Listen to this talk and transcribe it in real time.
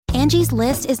Angie's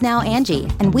List is now Angie,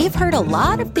 and we've heard a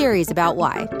lot of theories about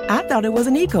why. I thought it was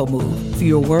an eco move.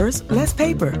 Fewer words, less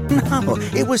paper. No,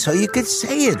 it was so you could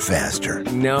say it faster.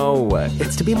 No,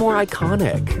 it's to be more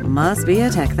iconic. Must be a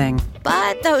tech thing.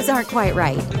 But those aren't quite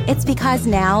right. It's because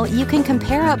now you can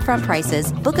compare upfront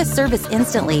prices, book a service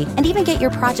instantly, and even get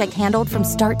your project handled from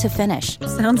start to finish.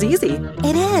 Sounds easy.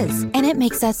 It is, and it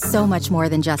makes us so much more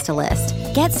than just a list.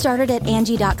 Get started at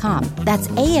Angie.com. That's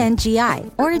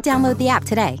ANGI, or download the app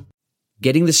today.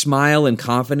 Getting the smile and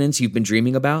confidence you've been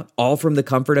dreaming about, all from the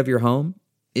comfort of your home,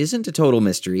 isn't a total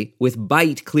mystery with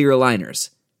Byte clear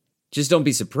aligners. Just don't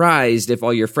be surprised if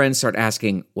all your friends start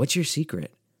asking, "What's your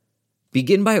secret?"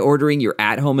 Begin by ordering your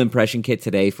at-home impression kit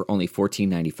today for only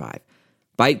 $14.95.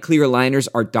 Byte clear aligners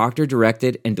are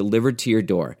doctor-directed and delivered to your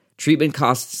door. Treatment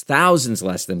costs thousands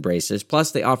less than braces, plus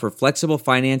they offer flexible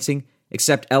financing,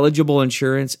 accept eligible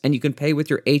insurance, and you can pay with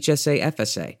your HSA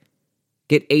FSA.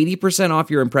 Get 80% off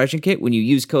your impression kit when you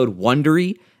use code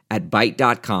WONDERY at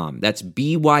Byte.com. That's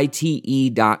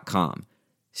BYTE.com.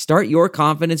 Start your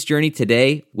confidence journey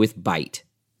today with Byte.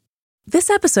 This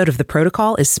episode of The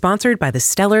Protocol is sponsored by the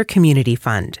Stellar Community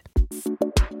Fund.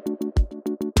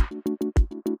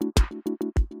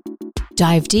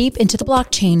 Dive deep into the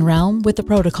blockchain realm with The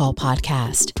Protocol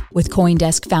podcast, with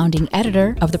CoinDesk founding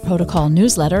editor of The Protocol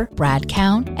newsletter, Brad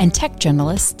Cowan, and tech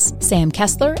journalists Sam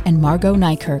Kessler and Margot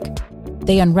Nykirk.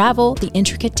 They unravel the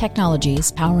intricate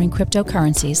technologies powering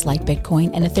cryptocurrencies like Bitcoin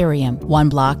and Ethereum, one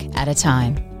block at a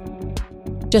time.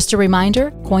 Just a reminder,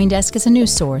 CoinDesk is a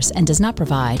news source and does not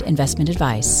provide investment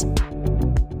advice.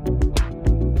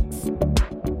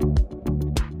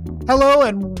 Hello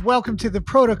and welcome to the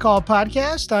Protocol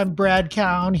Podcast. I'm Brad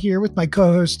Cowan here with my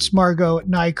co-hosts Margot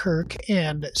Nykirk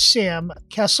and Sam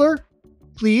Kessler.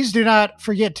 Please do not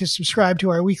forget to subscribe to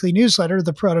our weekly newsletter,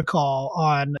 The Protocol,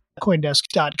 on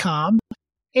Coindesk.com.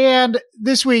 And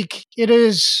this week, it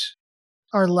is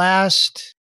our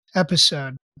last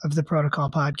episode of the Protocol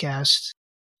Podcast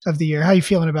of the year. How are you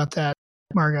feeling about that,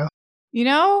 Margot? You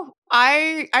know,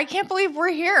 I can't believe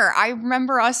we're here. I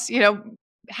remember us,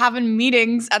 having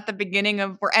meetings at the beginning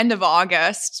of or end of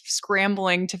August,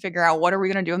 scrambling to figure out what are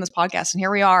we going to do on this podcast. And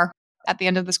here we are at the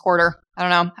end of this quarter. I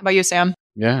don't know. How about you, Sam?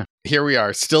 Yeah, here we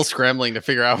are, still scrambling to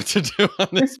figure out what to do on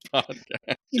this podcast.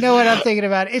 You know what I'm thinking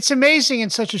about? It's amazing in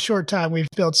such a short time we've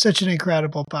built such an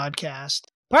incredible podcast.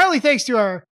 Partly thanks to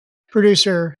our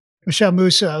producer, Michelle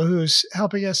Musso, who's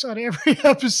helping us on every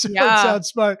episode. Yeah. Sounds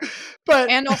smart. But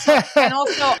and also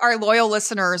our loyal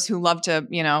listeners who love to,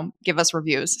 give us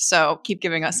reviews. So keep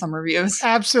giving us some reviews.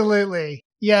 Absolutely.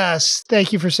 Yes.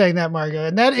 Thank you for saying that, Margot.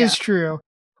 And that is true.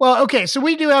 Well, okay. So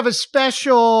we do have a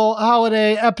special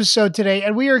holiday episode today,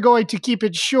 and we are going to keep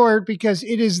it short because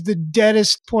it is the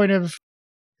deadest point of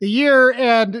the year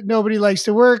and nobody likes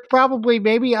to work. Probably,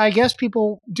 maybe, I guess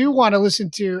people do want to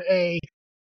listen to a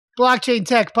blockchain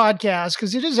tech podcast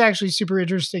because it is actually super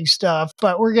interesting stuff,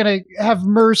 but we're going to have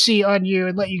mercy on you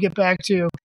and let you get back to,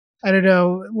 I don't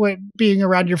know, what being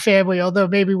around your family, although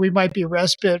maybe we might be a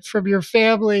respite from your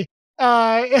family.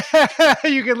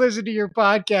 You can listen to your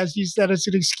podcast. You said it's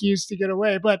an excuse to get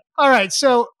away. But all right.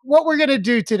 So what we're going to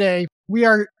do today, we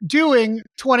are doing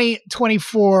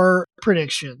 2024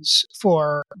 predictions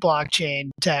for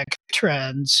blockchain tech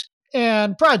trends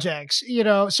and projects,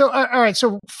 So, all right.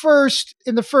 So first,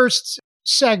 in the first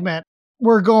segment,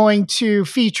 we're going to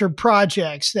feature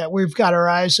projects that we've got our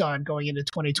eyes on going into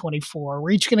 2024.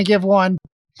 We're each going to give one,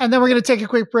 and then we're going to take a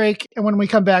quick break. And when we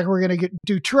come back, we're going to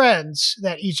do trends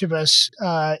that each of us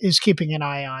is keeping an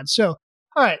eye on. So,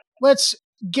 all right, let's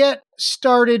get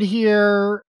started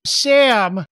here.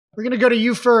 Sam, we're going to go to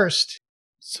you first.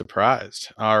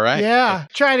 Surprised. All right. Yeah,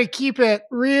 trying to keep it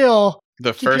real.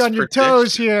 Keep you on your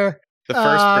toes here. The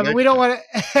first prediction. We don't want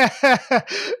to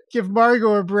give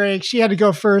Margot a break. She had to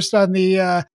go first on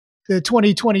the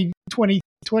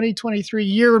 2023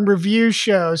 year in review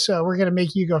show. So we're going to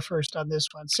make you go first on this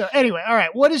one. So anyway, all right.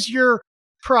 What is your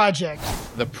project?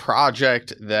 The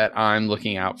project that I'm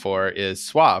looking out for is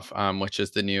Suave, which is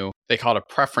the new, they call it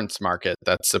a preference market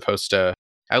that's supposed to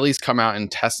at least come out in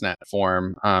testnet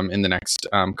form in the next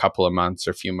couple of months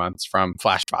or few months from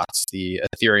Flashbots, the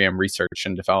Ethereum research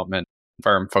and development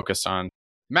firm focused on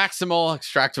maximal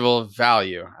extractable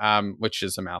value, which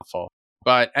is a mouthful.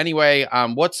 But anyway,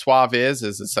 what Suave is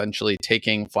essentially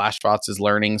taking Flashbots'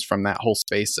 learnings from that whole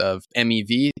space of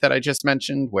MEV that I just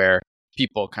mentioned, where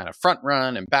people kind of front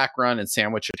run and back run and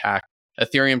sandwich attack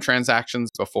Ethereum transactions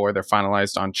before they're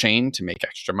finalized on chain to make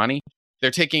extra money.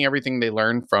 They're taking everything they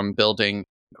learned from building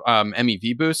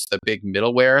MEV Boost, the big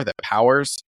middleware that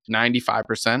powers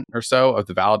 95% or so of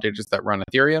the validators that run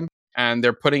Ethereum. And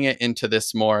they're putting it into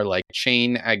this more like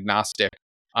chain agnostic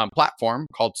platform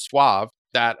called Suave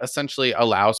that essentially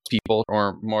allows people,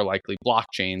 or more likely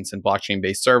blockchains and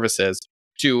blockchain-based services,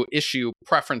 to issue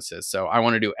preferences. So I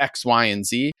want to do X, Y, and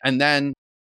Z. And then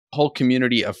a whole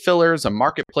community of fillers, a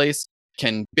marketplace,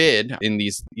 can bid in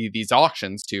these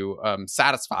auctions to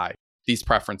satisfy these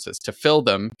preferences, to fill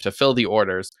the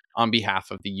orders on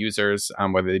behalf of the users,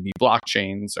 whether they be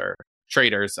blockchains or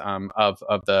traders of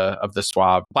the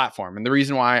Suave platform. And the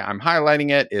reason why I'm highlighting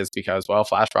it is because, well,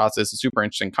 Flashbots is a super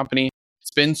interesting company.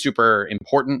 It's been super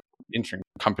important, interesting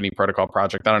company, protocol,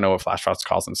 project. I don't know what Flashbots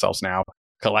calls themselves now,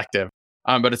 collective.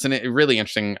 But it's a really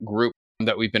interesting group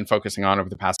that we've been focusing on over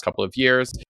the past couple of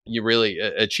years. You really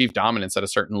achieve dominance at a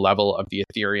certain level of the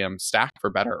Ethereum stack, for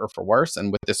better or for worse.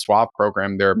 And with this Suave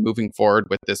program, they're moving forward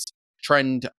with this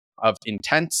trend of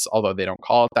intents, although they don't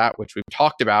call it that, which we've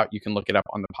talked about. You can look it up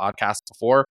on the podcast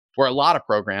before, where a lot of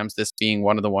programs, this being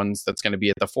one of the ones that's going to be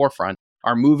at the forefront,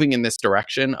 are moving in this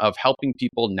direction of helping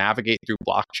people navigate through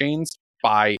blockchains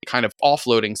by kind of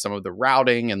offloading some of the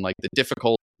routing and like the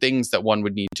difficult things that one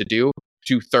would need to do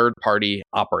to third-party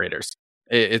operators.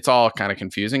 It's all kind of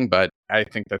confusing, but I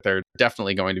think that they're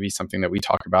definitely going to be something that we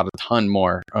talk about a ton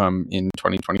more in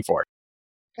 2024.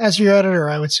 As your editor,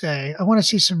 I would say, I want to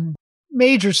see some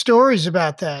major stories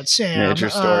about that, Sam. Major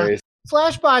stories.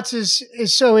 Flashbots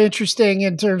is so interesting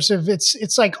in terms of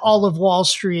it's like all of Wall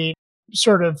Street,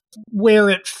 sort of where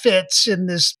it fits in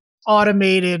this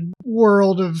automated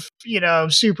world of,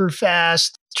 super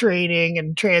fast trading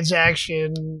and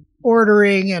transaction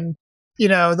ordering, and,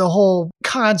 the whole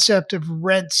concept of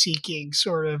rent seeking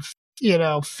sort of,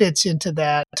 fits into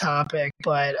that topic.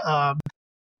 But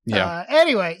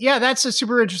anyway, that's a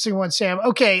super interesting one, Sam.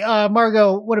 Okay,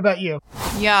 Margot, what about you?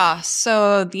 Yeah,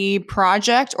 so the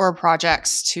project or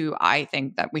projects I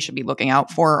think that we should be looking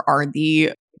out for are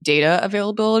the data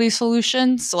availability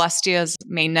solution. Celestia's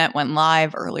mainnet went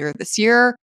live earlier this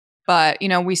year, but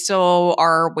we still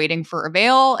are waiting for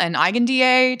Avail and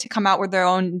EigenDA to come out with their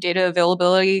own data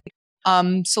availability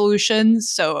solutions.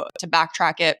 So to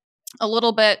backtrack it a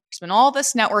little bit, there's been all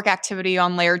this network activity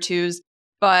on layer 2s,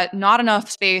 but not enough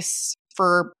space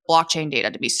for blockchain data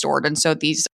to be stored. And so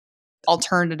these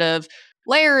alternative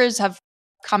layers have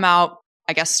come out,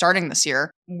 I guess, starting this year,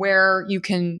 where you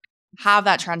can have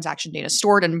that transaction data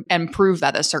stored and prove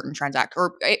that a certain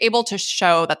or able to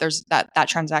show that there's that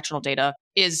transactional data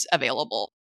is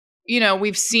available.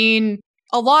 We've seen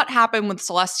a lot happen with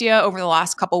Celestia over the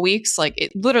last couple weeks. Like,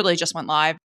 it literally just went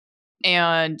live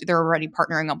and they're already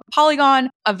partnering up with Polygon.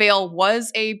 Avail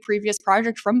was a previous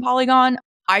project from Polygon.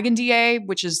 EigenDA,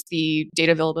 which is the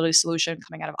data availability solution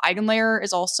coming out of EigenLayer,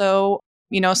 is also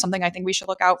something I think we should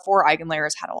look out for. EigenLayer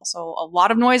has had also a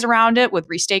lot of noise around it with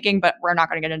restaking, but we're not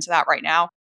going to get into that right now.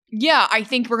 Yeah, I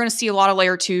think we're going to see a lot of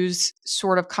layer 2s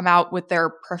sort of come out with their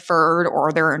preferred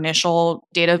or their initial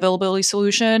data availability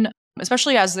solution,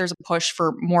 especially as there's a push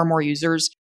for more and more users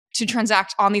to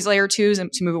transact on these layer 2s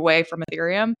and to move away from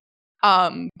Ethereum.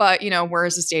 But where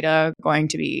is this data going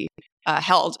to be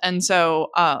held? And so,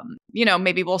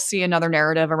 maybe we'll see another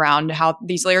narrative around how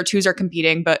these layer 2s are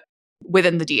competing, but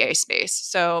within the DA space.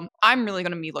 So I'm really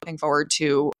going to be looking forward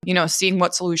to, seeing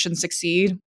what solutions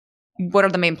succeed. What are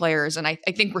the main players? And I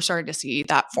think we're starting to see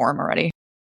that form already.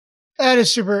 That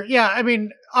is super. Yeah. I mean,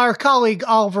 our colleague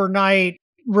Oliver Knight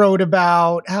wrote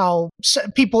about how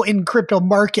people in crypto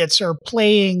markets are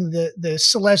playing the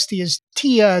Celestia's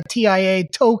TIA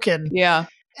token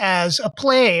as a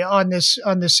play on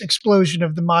this explosion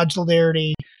of the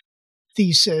modularity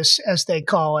thesis, as they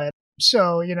call it.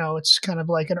 So, it's kind of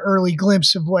like an early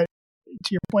glimpse of what, to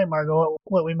your point, Margot,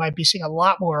 what we might be seeing a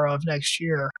lot more of next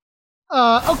year.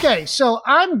 Okay, so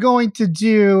I'm going to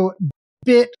do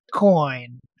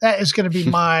Bitcoin. That is going to be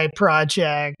my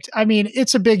project. I mean,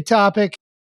 it's a big topic,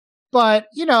 but,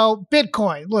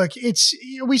 Bitcoin, look,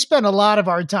 we spend a lot of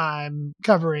our time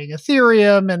covering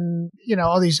Ethereum and,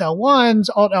 all these L1s,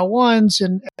 alt L1s,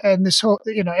 and this whole,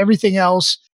 everything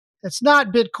else that's not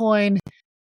Bitcoin.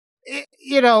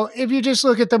 If you just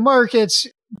look at the markets,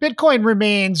 Bitcoin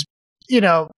remains,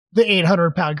 the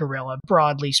 800-pound gorilla,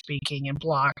 broadly speaking, in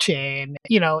blockchain.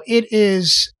 It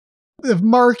is, the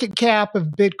market cap of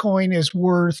Bitcoin is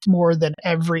worth more than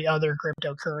every other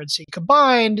cryptocurrency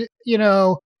combined.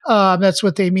 That's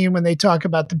what they mean when they talk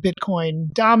about the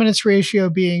Bitcoin dominance ratio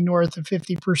being north of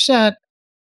 50%.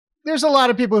 There's a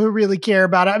lot of people who really care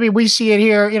about it. I mean, we see it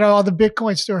here, all the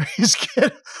Bitcoin stories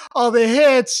get all the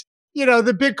hits.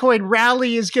 The Bitcoin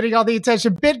rally is getting all the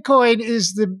attention. Bitcoin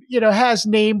is has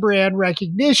name brand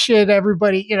recognition.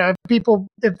 Everybody, people,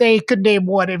 if they could name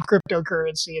one in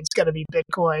cryptocurrency, it's going to be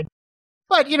Bitcoin.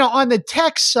 But, on the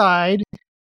tech side,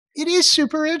 it is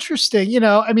super interesting. You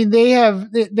know, I mean,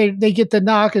 they get the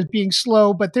knock as being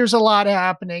slow, but there's a lot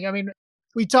happening. I mean,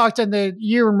 we talked on the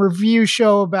year in review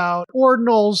show about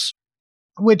ordinals,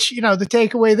 which, you know, the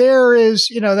takeaway there is,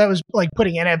 you know, that was like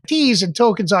putting NFTs and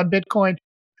tokens on Bitcoin.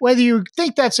 Whether you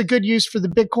think that's a good use for the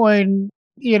Bitcoin,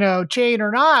 you know, chain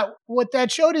or not, what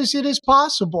that showed is it is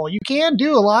possible. You can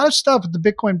do a lot of stuff with the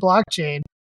Bitcoin blockchain.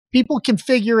 People can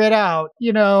figure it out.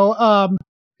 You know,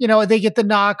 they get the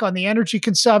knock on the energy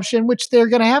consumption, which they're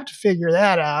going to have to figure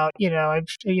that out.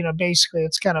 Basically,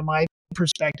 it's kind of my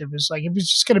perspective is like, if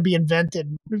it's just going to be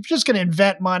invented, if you're just going to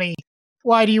invent money,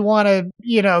 why do you want to,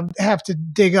 you know, have to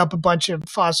dig up a bunch of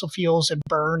fossil fuels and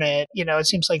burn it? You know, it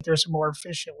seems like there's a more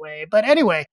efficient way. But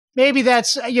anyway, maybe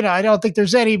that's, you know, I don't think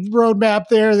there's any roadmap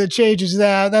there that changes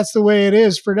that. That's the way it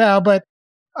is for now. But,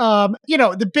 you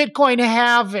know, the Bitcoin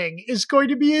halving is going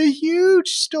to be a huge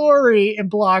story in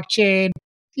blockchain.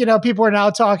 You know, people are now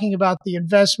talking about the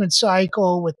investment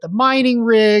cycle with the mining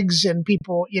rigs, and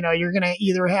people, you know, you're going to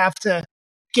either have to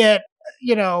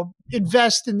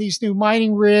invest in these new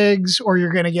mining rigs, or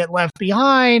you're going to get left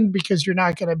behind because you're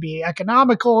not going to be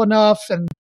economical enough. And,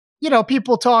 you know,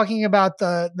 people talking about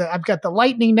I've got the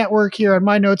Lightning Network here on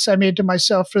my notes I made to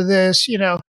myself for this, you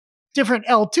know, different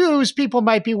L2s people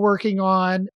might be working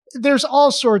on. There's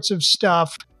all sorts of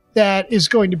stuff that is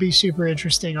going to be super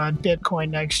interesting on Bitcoin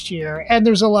next year. And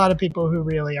there's a lot of people who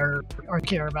really are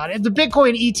care about it. The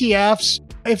Bitcoin ETFs,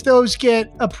 if those get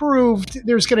approved,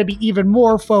 there's going to be even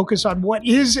more focus on what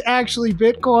is actually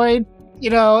Bitcoin, you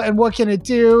know, and what can it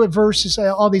do versus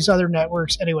all these other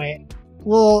networks. Anyway,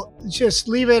 we'll just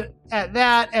leave it at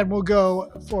that, and we'll go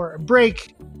for a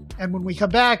break. And when we come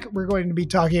back, we're going to be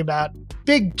talking about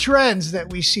big trends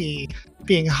that we see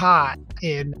being hot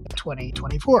in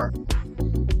 2024.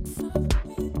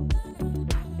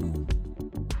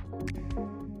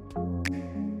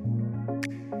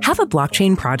 Have a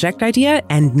blockchain project idea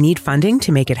and need funding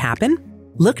to make it happen?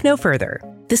 Look no further.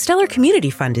 The Stellar Community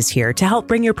Fund is here to help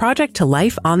bring your project to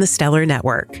life on the Stellar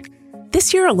Network.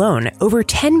 This year alone, over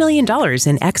 $10 million in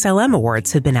XLM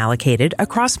awards have been allocated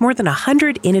across more than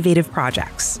 100 innovative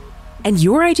projects. And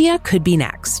your idea could be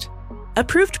next.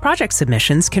 Approved project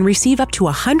submissions can receive up to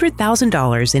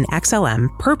 $100,000 in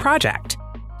XLM per project.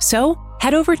 So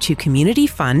head over to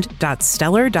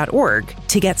communityfund.stellar.org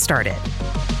to get started.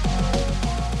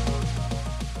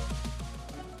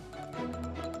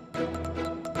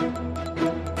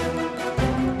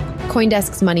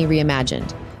 CoinDesk's Money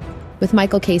Reimagined with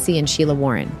Michael Casey and Sheila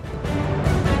Warren.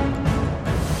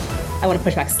 I want to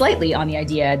push back slightly on the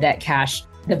idea that cash,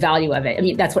 the value of it. I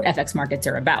mean, that's what FX markets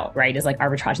are about, right? Is like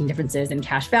arbitraging differences in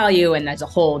cash value. And there's a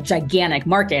whole gigantic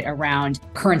market around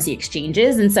currency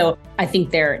exchanges. And so I think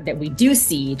that we do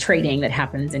see trading that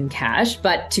happens in cash.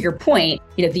 But to your point,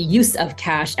 you know, the use of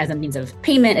cash as a means of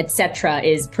payment, et cetera,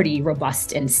 is pretty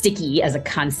robust and sticky as a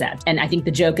concept. And I think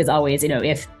the joke is always, you know,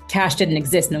 if cash didn't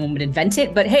exist, no one would invent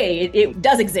it. But hey, it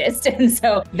does exist. And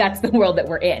so that's the world that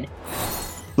we're in.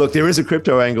 Look, there is a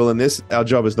crypto angle in this. Our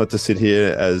job is not to sit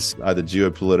here as either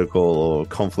geopolitical or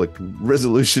conflict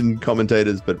resolution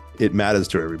commentators, but it matters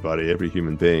to everybody, every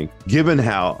human being. Given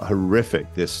how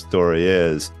horrific this story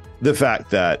is, the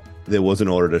fact that there was an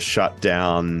order to shut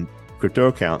down crypto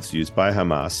accounts used by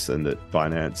Hamas and that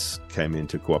Binance came in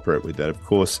to cooperate with that, of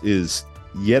course, is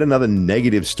yet another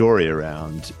negative story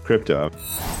around crypto.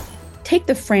 Take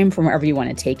the frame from wherever you want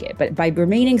to take it, but by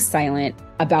remaining silent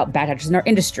about bad actors in our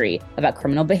industry, about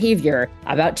criminal behavior,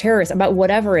 about terrorists, about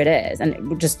whatever it is, and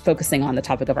we're just focusing on the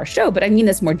topic of our show, but I mean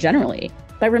this more generally,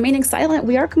 by remaining silent,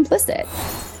 we are complicit.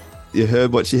 You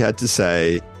heard what she had to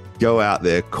say. Go out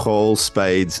there, call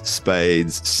spades,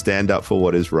 stand up for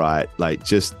what is right. Like,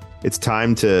 just, it's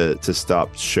time to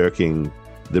stop shirking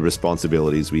the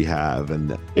responsibilities we have,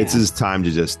 and it's just time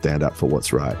to just stand up for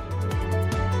what's right.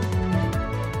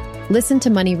 Listen to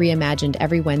Money Reimagined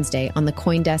every Wednesday on the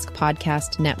CoinDesk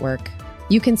Podcast Network.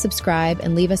 You can subscribe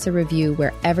and leave us a review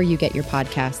wherever you get your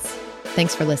podcasts.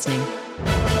 Thanks for listening.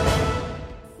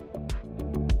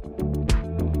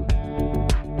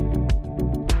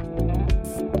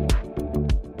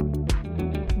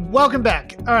 Welcome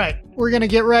back. All right, we're going to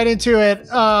get right into it.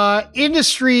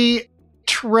 Industry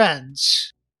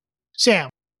trends. Sam,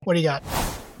 what do you got?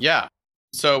 Yeah.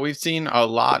 So we've seen a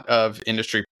lot of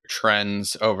industry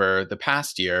trends over the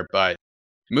past year, but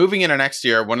moving into next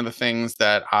year, one of the things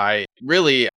that I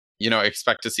really,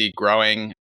 expect to see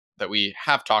growing that we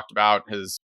have talked about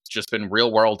has just been real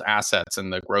world assets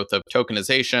and the growth of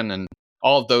tokenization and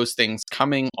all of those things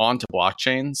coming onto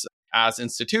blockchains as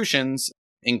institutions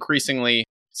increasingly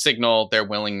signal their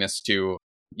willingness to,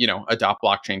 adopt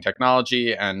blockchain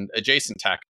technology and adjacent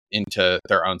tech into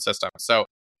their own system. So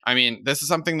I mean, this is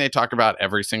something they talk about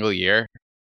every single year,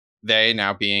 they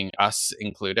now being us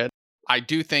included. I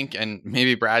do think, and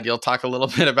maybe Brad, you'll talk a little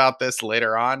bit about this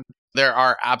later on, there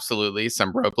are absolutely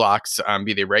some roadblocks,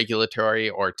 be they regulatory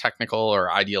or technical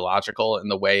or ideological, in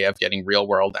the way of getting real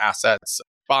world assets,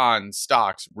 bonds,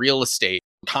 stocks, real estate,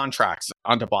 contracts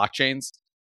onto blockchains.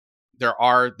 There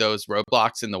are those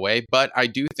roadblocks in the way, but I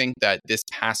do think that this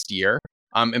past year,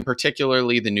 and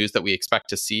particularly the news that we expect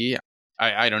to see,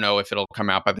 I don't know if it'll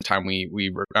come out by the time we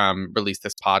release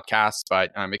this podcast,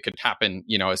 but it could happen,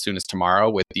 as soon as tomorrow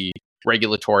with the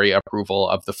regulatory approval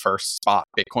of the first spot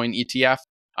Bitcoin ETF.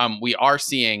 We are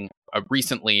seeing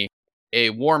recently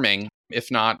a warming, if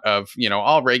not of,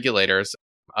 all regulators,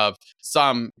 of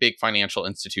some big financial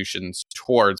institutions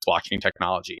towards blockchain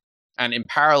technology. And in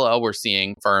parallel, we're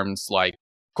seeing firms like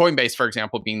Coinbase, for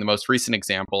example, being the most recent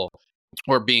example,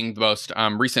 or being the most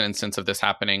recent instance of this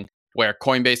happening, where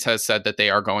Coinbase has said that they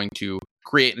are going to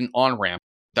create an on-ramp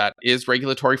that is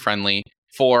regulatory friendly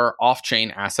for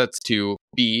off-chain assets to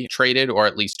be traded or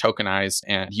at least tokenized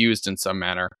and used in some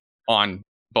manner on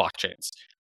blockchains.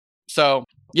 So,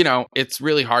 it's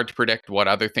really hard to predict what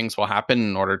other things will happen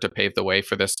in order to pave the way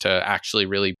for this to actually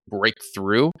really break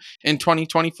through in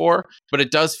 2024. But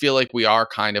it does feel like we are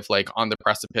kind of like on the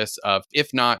precipice of, if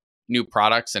not new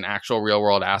products and actual real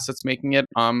world assets making it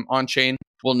on chain,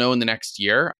 we'll know in the next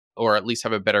year, or at least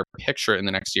have a better picture in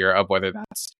the next year of whether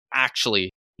that's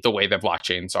actually the way that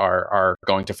blockchains are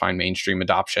going to find mainstream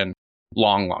adoption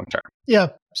long term. Yeah,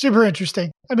 super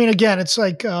interesting. I mean, again, it's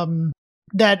like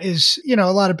that is, a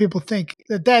lot of people think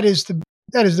that is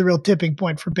the real tipping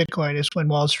point for Bitcoin, is when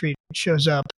Wall Street shows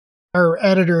up. Our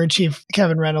editor-in-chief,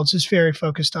 Kevin Reynolds, is very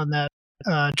focused on that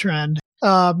trend.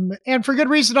 And for good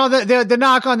reason. All the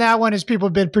knock on that one is people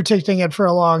have been predicting it for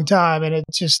a long time, and it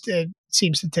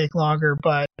seems to take longer.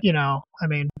 But,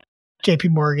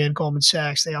 JP Morgan, Goldman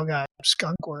Sachs, they all got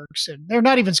skunkworks, and they're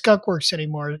not even skunkworks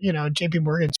anymore. JP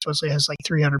Morgan supposedly has like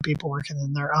 300 people working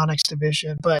in their Onyx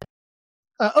division. But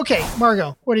okay,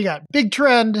 Margo, what do you got? Big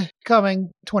trend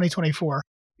coming 2024.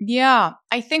 Yeah,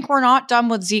 I think we're not done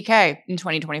with ZK in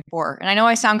 2024. And I know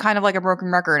I sound kind of like a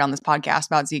broken record on this podcast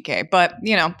about ZK, but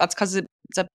that's because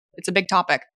it's a big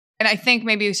topic. And I think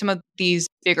maybe some of these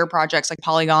bigger projects like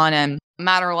Polygon and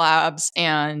Matter Labs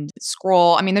and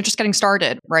Scroll, they're just getting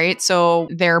started, right? So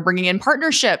they're bringing in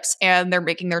partnerships and they're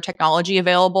making their technology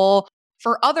available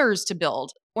for others to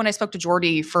build. When I spoke to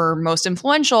Jordy for Most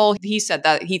Influential, he said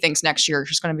that he thinks next year is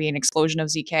just going to be an explosion of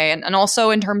ZK. And also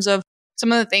in terms of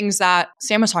some of the things that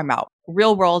Sam was talking about,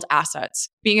 real world assets,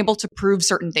 being able to prove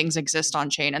certain things exist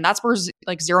on chain. And that's where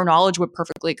zero knowledge would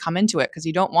perfectly come into it, because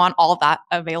you don't want all of that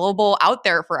available out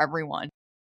there for everyone.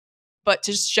 But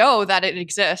to show that it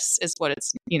exists is what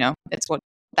it's what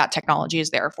that technology is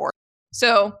there for.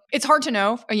 So it's hard to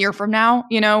know a year from now,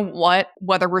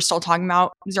 whether we're still talking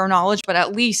about zero knowledge, but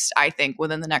at least I think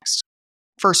within the next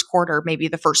first quarter, maybe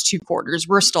the first 2 quarters,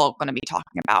 we're still going to be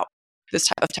talking about this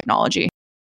type of technology.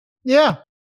 Yeah.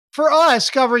 For us,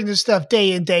 covering this stuff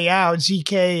day in, day out,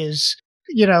 ZK is,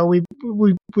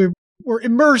 we're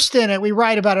immersed in it. We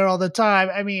write about it all the time.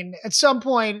 At some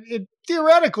point,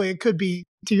 theoretically, it could be,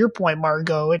 to your point,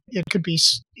 Margo, it could be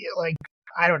like,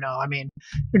 I don't know.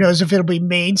 Who knows if it'll be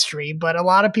mainstream, but a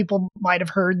lot of people might have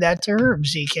heard that term,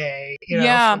 ZK,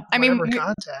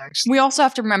 context. We also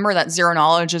have to remember that zero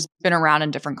knowledge has been around in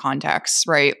different contexts,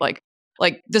 right? Like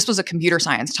this was a computer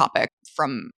science topic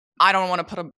from, I don't want to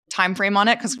put a time frame on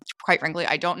it because quite frankly,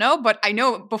 I don't know, but I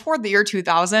know before the year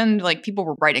 2000, people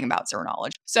were writing about zero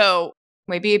knowledge. So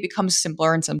maybe it becomes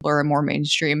simpler and simpler and more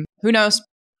mainstream. Who knows?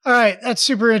 All right. That's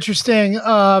super interesting.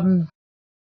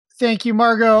 Thank you,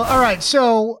 Margo. All right.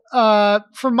 So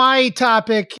for my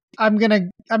topic, I'm gonna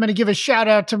give a shout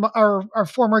out to our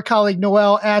former colleague,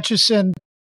 Noel Atchison,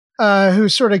 who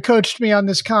sort of coached me on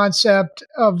this concept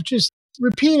of just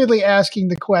repeatedly asking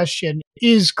the question,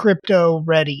 is crypto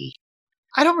ready?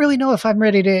 I don't really know if I'm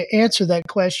ready to answer that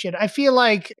question. I feel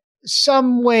like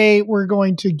some way we're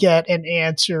going to get an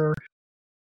answer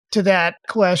to that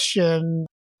question.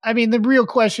 The real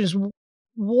question is,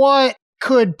 what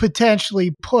could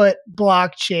potentially put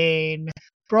blockchain,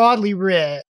 broadly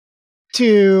writ,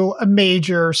 to a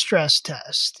major stress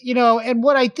test? And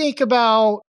what I think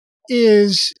about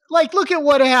is, look at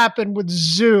what happened with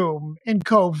Zoom and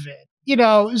COVID.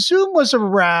 Zoom was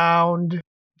around.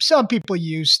 Some people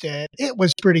used it. It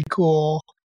was pretty cool.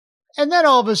 And then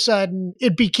all of a sudden,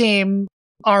 it became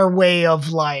our way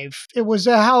of life. It was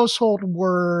a household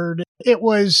word. It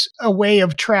was a way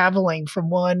of traveling from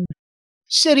one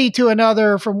city to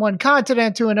another, from one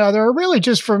continent to another, or really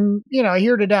just from,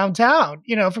 here to downtown,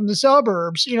 from the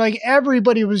suburbs.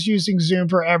 Everybody was using Zoom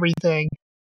for everything.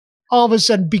 all of a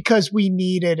sudden because we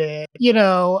needed it.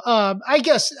 I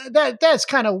guess that's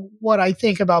kind of what I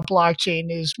think about blockchain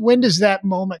is, when does that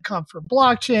moment come for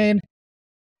blockchain?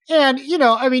 And,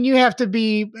 you have to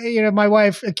be, my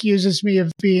wife accuses me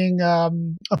of being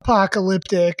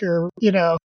apocalyptic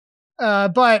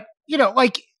but,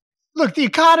 look, the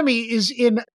economy is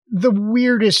in the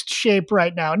weirdest shape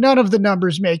right now. None of the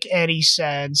numbers make any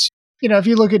sense. If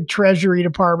you look at Treasury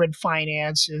Department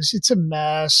finances, it's a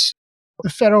mess. The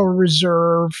Federal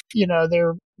Reserve,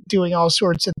 they're doing all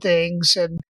sorts of things.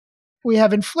 And we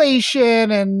have inflation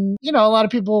and, a lot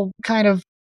of people kind of,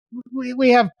 we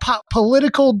have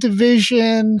political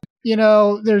division,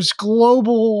 there's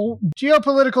global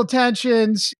geopolitical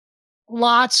tensions,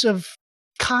 lots of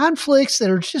conflicts that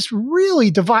are just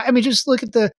really divided. I mean, just look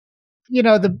at the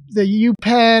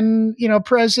UPenn,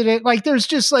 president, there's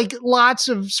just lots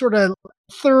of sort of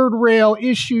third rail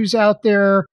issues out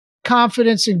there.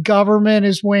 Confidence in government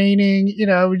is waning,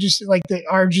 just like the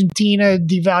Argentina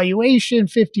devaluation,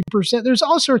 50%. There's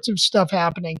all sorts of stuff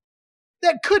happening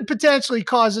that could potentially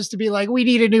cause us to be like, we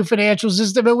need a new financial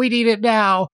system and we need it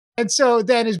now. And so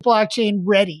then is blockchain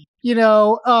ready?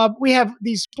 We have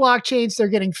these blockchains, they're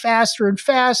getting faster and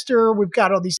faster. We've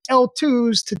got all these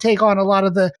L2s to take on a lot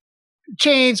of the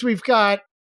chains. We've got,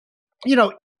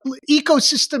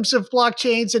 ecosystems of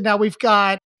blockchains. And now we've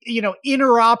got,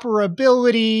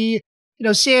 interoperability.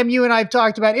 Sam, you and I have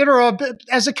talked about interoperability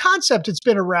as a concept. It's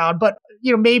been around, but,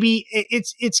 maybe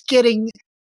it's getting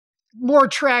more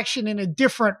traction in a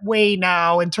different way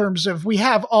now, in terms of we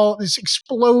have all this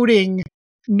exploding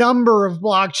number of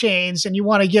blockchains and you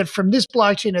want to get from this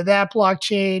blockchain to that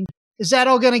blockchain. Is that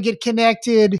all going to get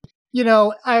connected?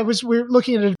 We're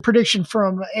looking at a prediction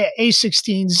from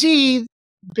A16Z,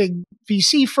 big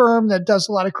VC firm that does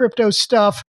a lot of crypto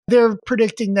stuff. They're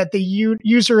predicting that the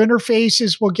user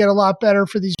interfaces will get a lot better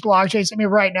for these blockchains. I mean,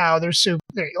 right now, they're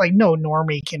no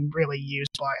normie can really use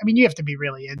blockchain. I mean, you have to be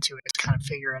really into it to kind of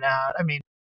figure it out. I mean,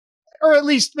 or at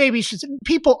least maybe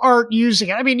people aren't using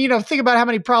it. I mean, think about how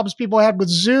many problems people had with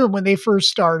Zoom when they first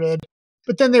started,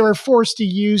 but then they were forced to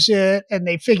use it and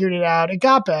they figured it out. It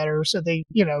got better. So they,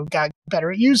 got better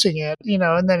at using it,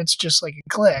 and then it's just like a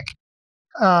click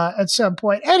at some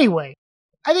point. Anyway,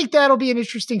 I think that'll be an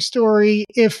interesting story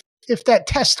if that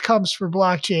test comes for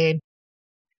blockchain.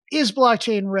 Is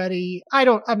blockchain ready? I'm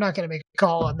not going to make a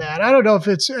call on that. I don't know if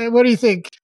it's, what do you think,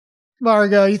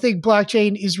 Margo? You think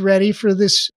blockchain is ready for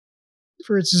its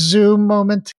Zoom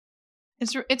moment?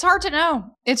 It's hard to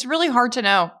know. It's really hard to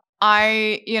know.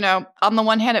 On the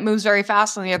one hand, it moves very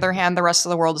fast. On the other hand, the rest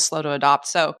of the world is slow to adopt.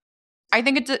 So I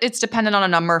think it's dependent on a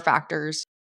number of factors.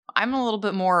 I'm a little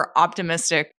bit more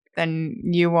optimistic than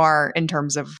you are in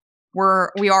terms of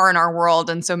we are in our world.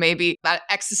 And so maybe that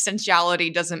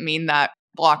existentiality doesn't mean that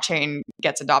blockchain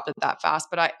gets adopted that fast.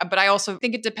 But I also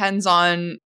think it depends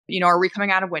on, are we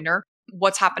coming out of winter?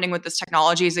 What's happening with this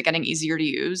technology? Is it getting easier to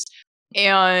use?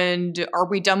 And are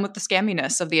we done with the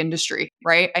scamminess of the industry,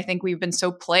 right? I think we've been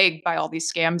so plagued by all these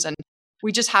scams, and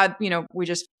we just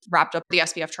wrapped up the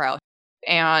SBF trial.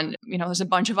 And, there's a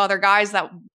bunch of other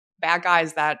bad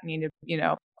guys that need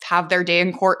to, have their day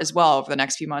in court as well over the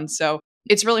next few months. So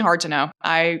it's really hard to know.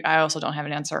 I also don't have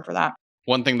an answer for that.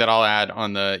 One thing that I'll add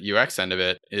on the UX end of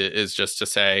it is just to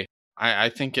say, I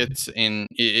think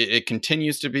it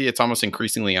continues to be, it's almost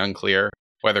increasingly unclear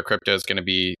whether crypto is going to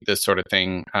be this sort of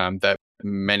thing that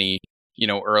many,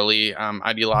 early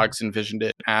ideologues envisioned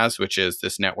it as, which is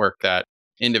this network that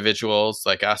individuals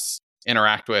like us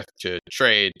interact with to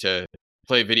trade, to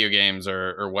play video games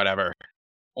or whatever.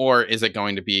 Or is it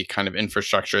going to be kind of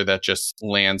infrastructure that just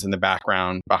lands in the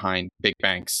background behind big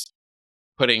banks?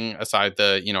 Putting aside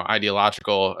the,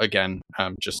 ideological, again,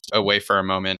 just away for a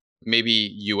moment,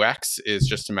 maybe UX is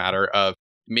just a matter of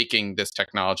making this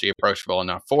technology approachable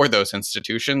enough for those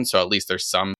institutions. So at least there's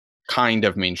some kind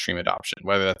of mainstream adoption,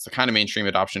 whether that's the kind of mainstream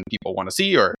adoption people want to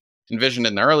see or envisioned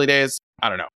in the early days. I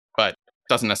don't know, but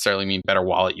doesn't necessarily mean better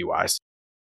wallet UIs.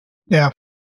 Yeah.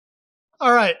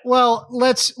 All right. Well,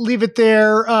 let's leave it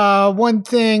there. One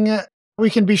thing we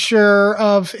can be sure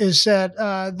of is that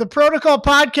the Protocol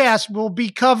Podcast will be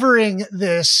covering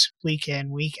this week in,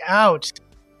 week out.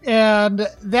 And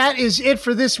that is it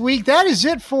for this week. That is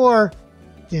it for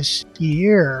this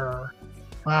year.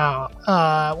 Wow.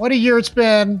 What a year it's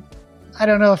been. I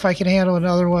don't know if I can handle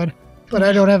another one, but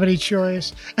I don't have any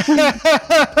choice.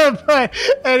 But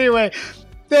anyway,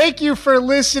 thank you for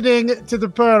listening to the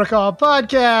Protocol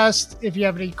Podcast. If you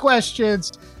have any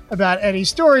questions about any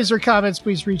stories or comments,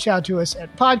 please reach out to us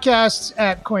at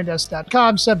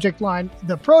podcasts@coindesk.com. Subject line,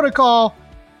 The Protocol.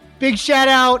 Big shout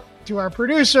out to our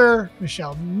producer,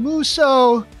 Michelle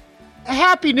Musso.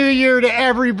 Happy New Year to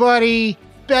everybody.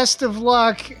 Best of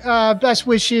luck. Best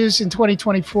wishes in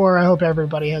 2024. I hope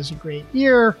everybody has a great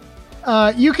year.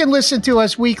 You can listen to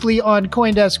us weekly on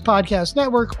CoinDesk Podcast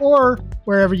Network or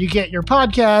wherever you get your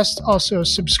podcasts. Also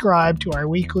subscribe to our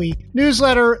weekly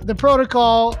newsletter, The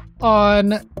Protocol,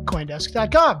 on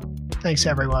CoinDesk.com. Thanks,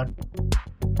 everyone.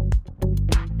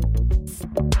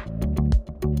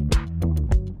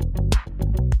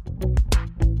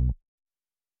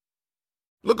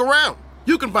 Look around.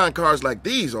 You can find cars like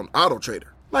these on AutoTrader,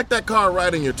 like that car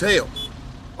right in your tail.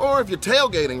 Or if you're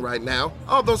tailgating right now,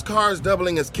 all those cars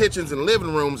doubling as kitchens and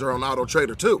living rooms are on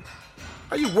AutoTrader too.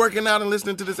 Are you working out and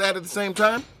listening to this ad at the same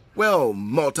time? Well,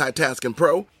 multitasking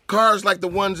pro, cars like the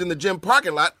ones in the gym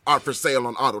parking lot are for sale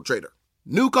on AutoTrader.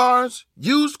 New cars,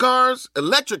 used cars,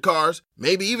 electric cars,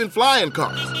 maybe even flying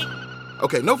cars.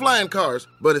 Okay, no flying cars,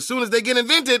 but as soon as they get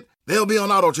invented, they'll be on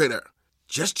AutoTrader.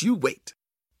 Just you wait.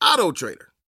 AutoTrader.